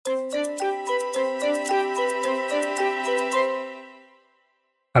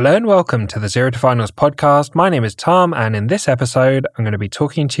Hello and welcome to the Zero to Finals podcast. My name is Tom, and in this episode, I'm going to be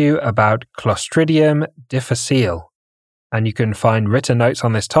talking to you about Clostridium Difficile. And you can find written notes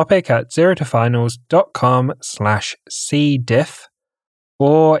on this topic at zerotofinals.com/cdiff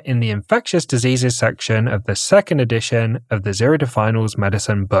or in the infectious diseases section of the second edition of the Zero to Finals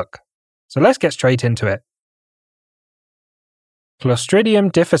medicine book. So let's get straight into it.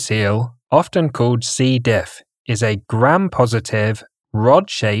 Clostridium Difficile, often called C. diff, is a gram-positive,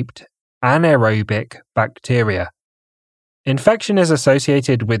 rod-shaped, anaerobic bacteria. Infection is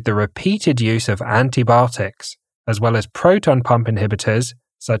associated with the repeated use of antibiotics, as well as proton pump inhibitors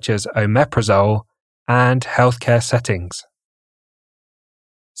such as omeprazole and healthcare settings.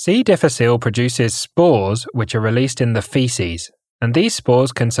 C. difficile produces spores which are released in the feces, and these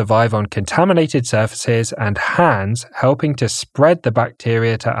spores can survive on contaminated surfaces and hands, helping to spread the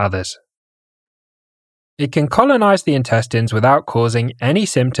bacteria to others. It can colonize the intestines without causing any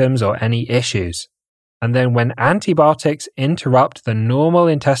symptoms or any issues, and then when antibiotics interrupt the normal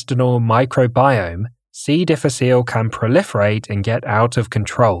intestinal microbiome, C. difficile can proliferate and get out of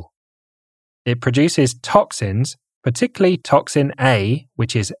control. It produces toxins, particularly toxin A,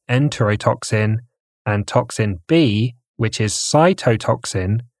 which is enterotoxin, and toxin B, which is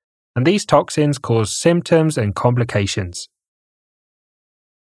cytotoxin, and these toxins cause symptoms and complications.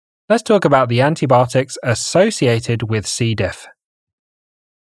 Let's talk about the antibiotics associated with C. diff.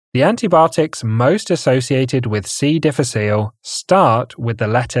 The antibiotics most associated with C. difficile start with the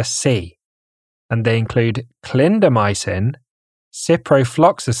letter C, and they include clindamycin,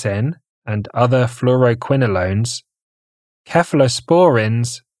 ciprofloxacin and other fluoroquinolones,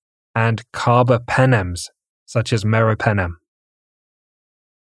 cephalosporins, and carbapenems, such as meropenem.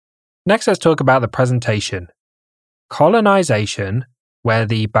 Next, let's talk about the presentation. Colonization, where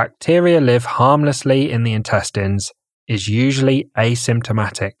the bacteria live harmlessly in the intestines, is usually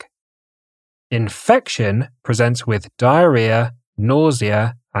asymptomatic. Infection presents with diarrhea,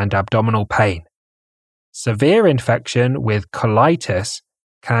 nausea, and abdominal pain. Severe infection with colitis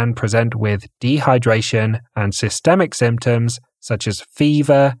can present with dehydration and systemic symptoms such as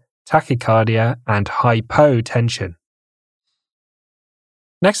fever, tachycardia, and hypotension.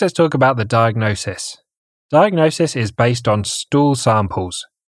 Next, let's talk about the diagnosis. Diagnosis is based on stool samples.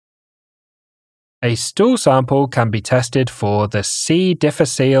 A stool sample can be tested for the C.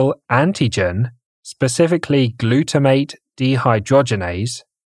 difficile antigen, specifically glutamate dehydrogenase,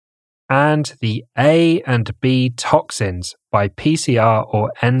 and the A and B toxins by PCR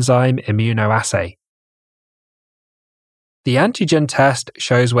or enzyme immunoassay. The antigen test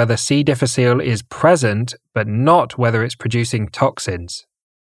shows whether C. difficile is present, but not whether it's producing toxins.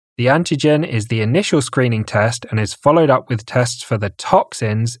 The antigen is the initial screening test and is followed up with tests for the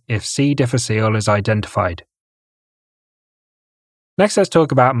toxins if C. difficile is identified. Next, let's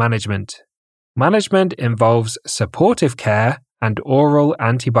talk about management. Management involves supportive care and oral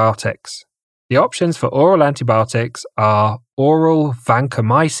antibiotics. The options for oral antibiotics are oral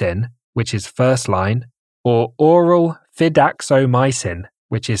vancomycin, which is first line, or oral fidaxomicin,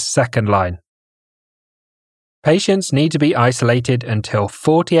 which is second line. Patients need to be isolated until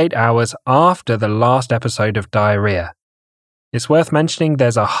 48 hours after the last episode of diarrhea. It's worth mentioning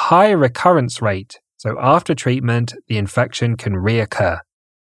there's a high recurrence rate, so after treatment, the infection can reoccur.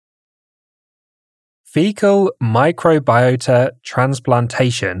 Fecal microbiota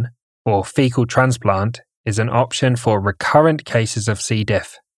transplantation, or fecal transplant, is an option for recurrent cases of C.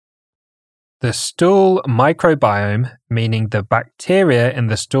 diff. The stool microbiome, meaning the bacteria in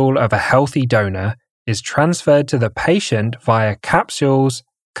the stool of a healthy donor, is transferred to the patient via capsules,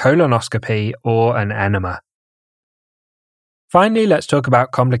 colonoscopy, or an enema. Finally, let's talk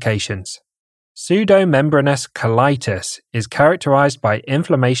about complications. Pseudomembranous colitis is characterized by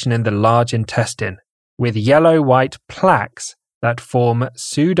inflammation in the large intestine, with yellow-white plaques that form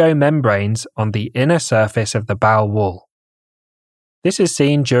pseudomembranes on the inner surface of the bowel wall. This is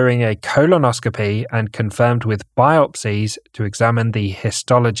seen during a colonoscopy and confirmed with biopsies to examine the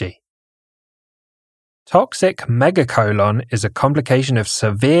histology. Toxic megacolon is a complication of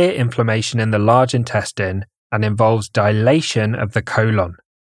severe inflammation in the large intestine and involves dilation of the colon.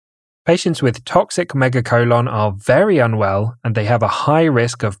 Patients with toxic megacolon are very unwell and they have a high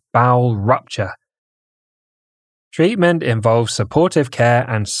risk of bowel rupture. Treatment involves supportive care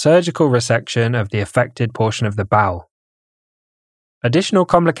and surgical resection of the affected portion of the bowel. Additional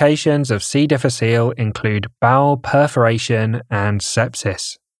complications of C. difficile include bowel perforation and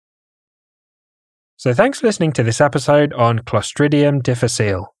sepsis. So thanks for listening to this episode on Clostridium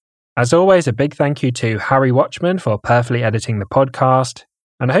Difficile. As always, a big thank you to Harry Watchman for perfectly editing the podcast,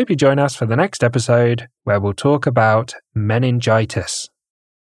 and I hope you join us for the next episode where we'll talk about meningitis.